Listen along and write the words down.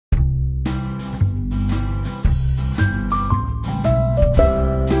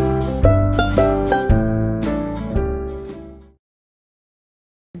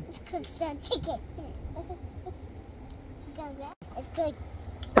the chicken. It's good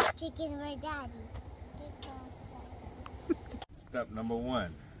chicken for Daddy. Step number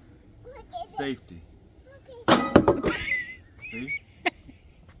 1. Safety. See?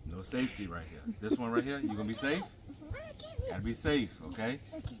 No safety right here. This one right here, you gonna be safe? Gotta be safe, okay?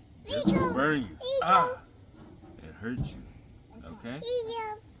 This will burn you. Ah! It hurts you. Okay?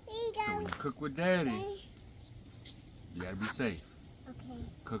 So when you cook with Daddy, you gotta be safe. Okay.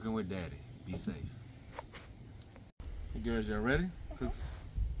 Cooking with Daddy. Be safe. Hey girls, y'all ready? Cooks.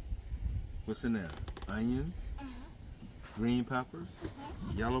 What's in there? Onions, green peppers,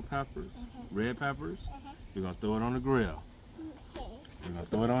 yellow peppers, red peppers. We're gonna throw it on the grill. Okay. We're gonna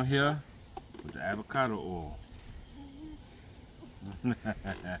throw it on here with the avocado oil. You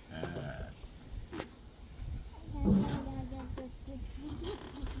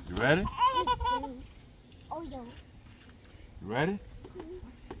ready? Oh, yo. You ready?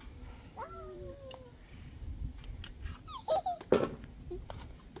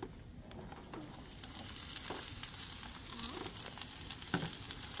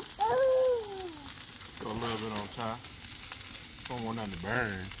 Throw a little bit on top. Don't want nothing to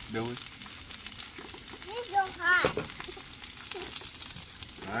burn, do we? It's so hot.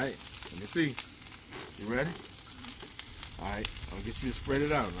 Alright, let me see. You ready? Alright, I'll get you to spread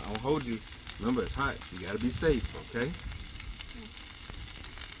it out. I'll hold you. Remember, it's hot. You gotta be safe, okay?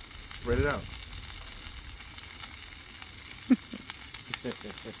 Spread it out.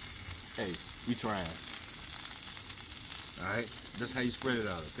 Hey, we trying. Alright, that's how you spread it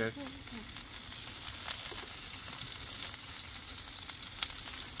out, okay?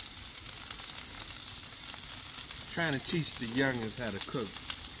 Trying to teach the youngest how to cook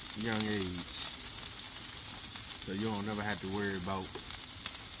young age. So you don't never have to worry about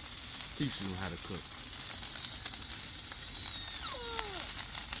teaching them how to cook.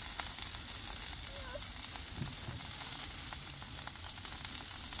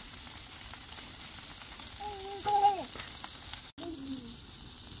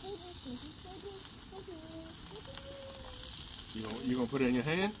 You gonna put it in your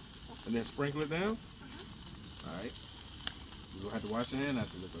hand and then sprinkle it down? Alright. You're gonna have to wash your hand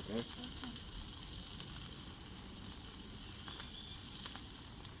after this, okay?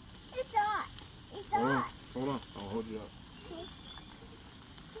 It's hot. It's hot. Hold on. I'll hold you up.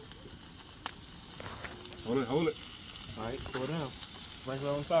 Hold it. Alright, pour it down. Sprinkle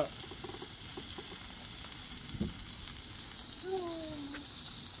it on top.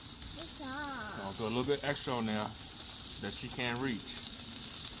 It's hot. I'll throw a little bit extra on there that she can't reach.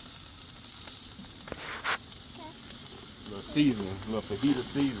 A little seasoning, a little fajita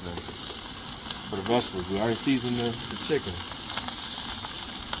seasoning for the vegetables. We already seasoned the chicken.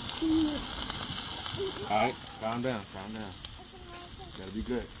 Alright, calm down. Gotta be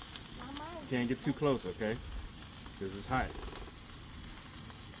good. Can't get too close, okay? Because it's hot.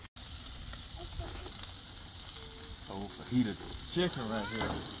 Oh, fajita chicken right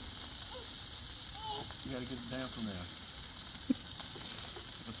here. You gotta get it down from there.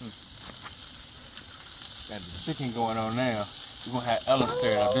 Got the chicken going on now. We're gonna have Ella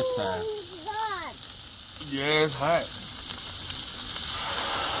stir it up this time. It's hot. Yeah, it's hot.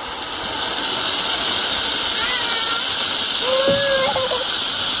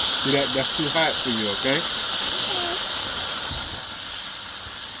 See that's too hot for you, okay?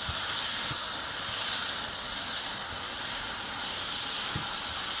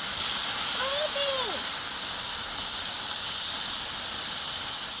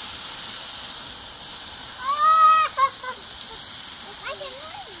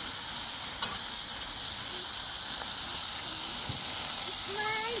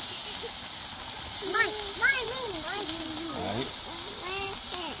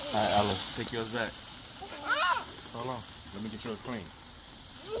 Alright, Ella, take yours back. Hold on. Let me get yours clean.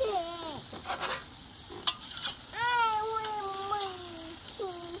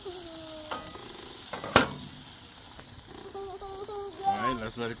 Alright,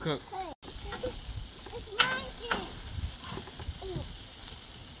 let's let it cook.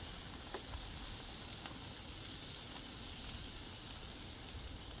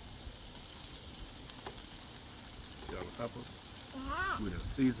 Yellow peppers. We done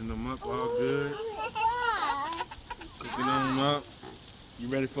seasoned them up all good. Cooking them up. You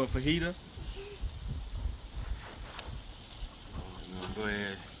ready for a fajita? Go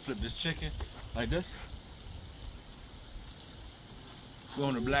ahead, flip this chicken like this. We're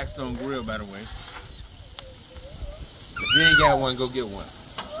on the Blackstone grill, by the way. If you ain't got one, go get one.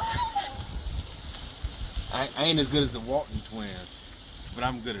 I ain't as good as the Walton twins, but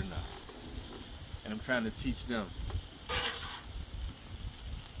I'm good enough. And I'm trying to teach them.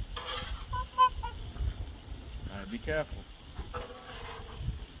 be careful.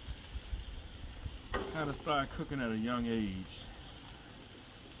 How to start cooking at a young age.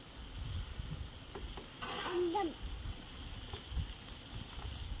 I'm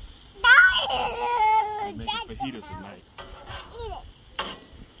making fajitas tonight. Eat it.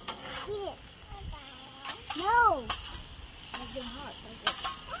 Eat it. No. It's hot.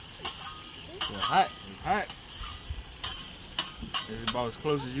 It's hot. It's hot. This is about as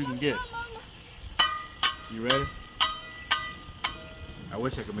close as you can get. You ready? I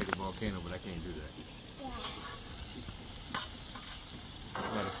wish I could make a volcano, but I can't do that. Yeah. I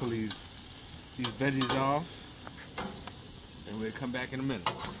gotta pull these veggies off, and we'll come back in a minute.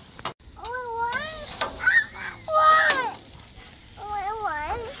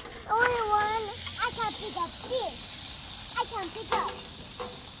 Only one. I can't pick up this. I can't pick up.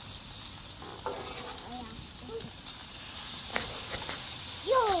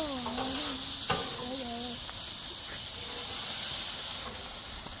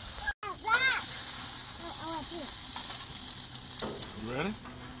 You ready?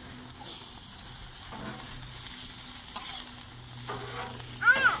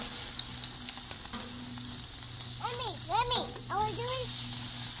 Let me. I want to do it.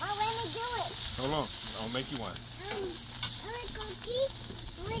 Let me do it. Hold on. I'll make you one. I want cookies.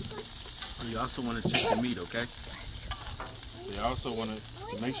 You also want to check the meat, okay? You also want to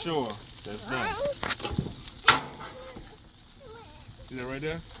make sure that's done. See that right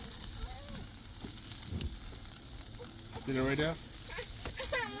there? See that right there?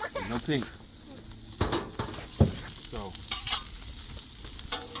 No pink. So,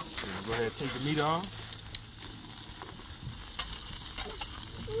 go ahead and take the meat off.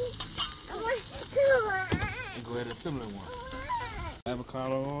 And go ahead and assemble one.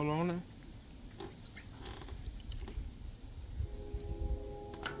 Avocado all on it.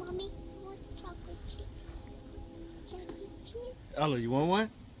 Mommy, I want chocolate chip. Chocolate chip. Ella, you want one?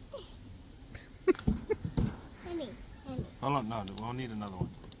 Honey. Hold on, no, we don't need another one.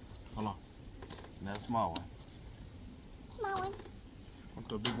 Hold on. That's a small one. Small one. I'll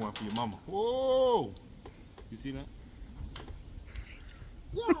throw a big one for your mama. Whoa! You see that?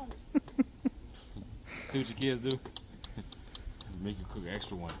 Yeah. See what your kids do? Make you cook an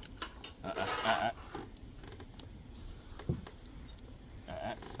extra one.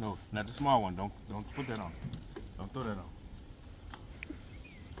 No, not the small one. Don't put that on. Don't throw that on.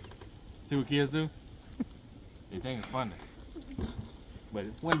 See what kids do? They think it's funny. But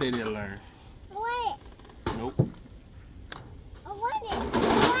one day they'll learn. I want it. Nope. I want it. I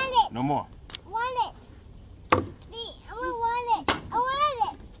want it. No more. I want it. I want it. I want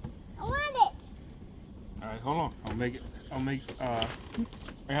it. I want it. Alright, hold on. I'll make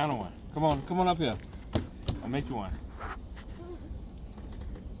Rihanna one. Come on up here. I'll make you one.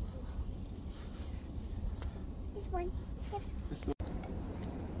 This one.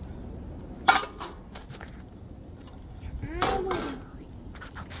 I want it.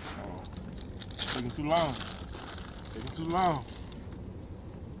 Taking too long. Taking too long.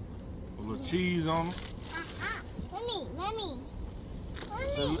 A little cheese on them. Let me.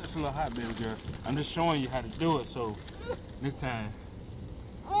 It's a little hot, baby girl. I'm just showing you how to do it, so this time.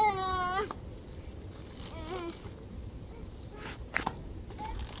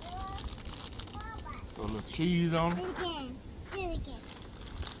 Throw a little cheese on them. Do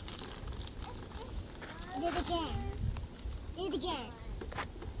it again.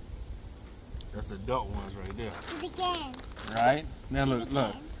 That's the adult ones right there. Do it again. Right? Now look.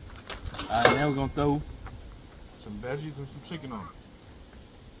 Alright, now we're gonna throw some veggies and some chicken on them.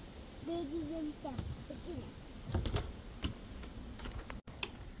 Baby and stuff.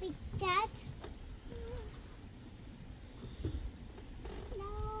 Like that. No.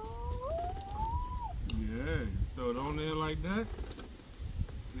 Yeah, you throw it on there like that.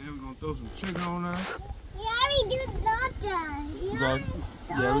 Then we're gonna throw some chicken on there. You already do that.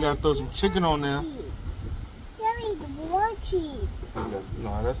 We gotta throw some chicken on there. You already do one cheese.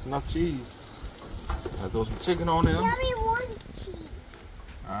 No, that's enough cheese. Gotta throw some chicken on there. You already one cheese.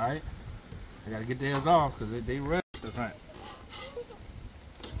 Alright. I gotta get theirs off because they red. That's right.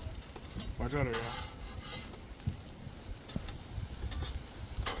 Watch out there, y'all.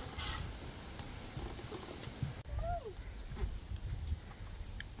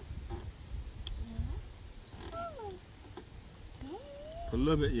 Put a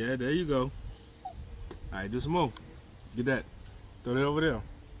little bit. Yeah, there you go. Alright, do some more. Get that. Throw that over there.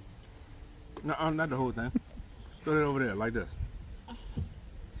 No, not the whole thing. Throw that over there like this.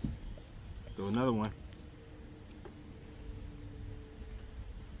 Throw another one.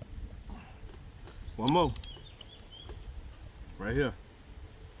 One more. Right here.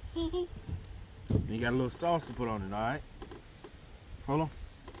 And you got a little sauce to put on it, all right? Hold on.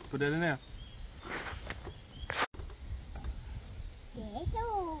 Put that in there.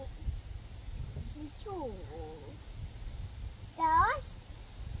 Sauce?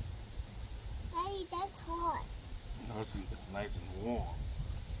 Daddy, that's hot. No, it's nice and warm.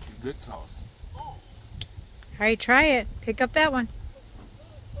 Good sauce. All right, try it. Pick up that one.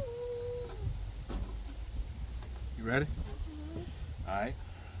 You ready? All right.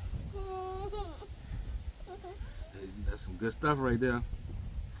 That's some good stuff right there.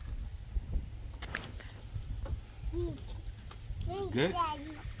 Good?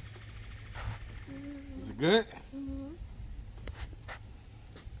 Is it good?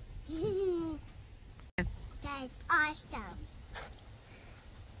 That's awesome.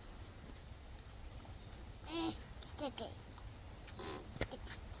 Stick it.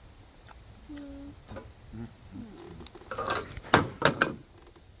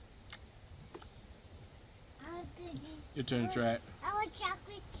 Your turn to try it. I want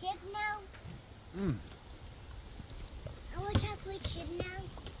chocolate chip now. I want chocolate chip now.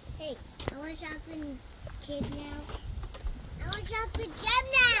 Hey, I want chocolate chip now. I want chocolate chip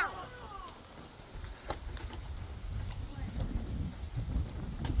now.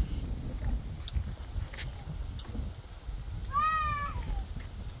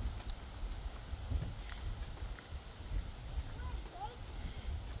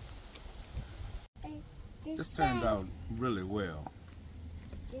 This turned out really well.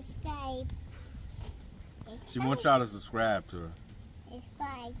 Subscribe. She wants y'all to subscribe to her.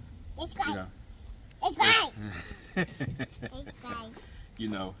 Subscribe. You Subscribe. know. Subscribe. Subscribe. You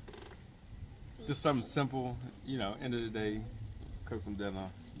know, just something simple. You know, end of the day, cook some dinner.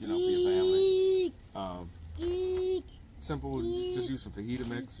 You know, for your family. Simple. Just use some fajita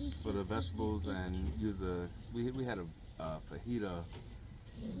mix for the vegetables, and use we had a fajita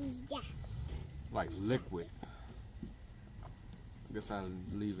like liquid. I guess I'll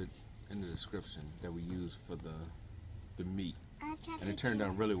leave it in the description that we use for the meat, and it turned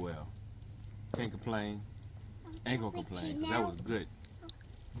out really well. Can't complain. Ain't gonna complain because that was good.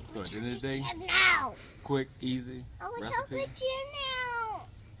 So at the end of the day, quick, easy recipe.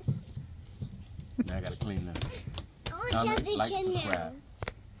 Now I gotta clean this. Comment, like, subscribe.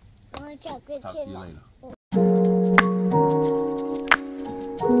 Talk to you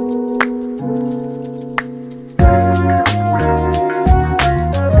later.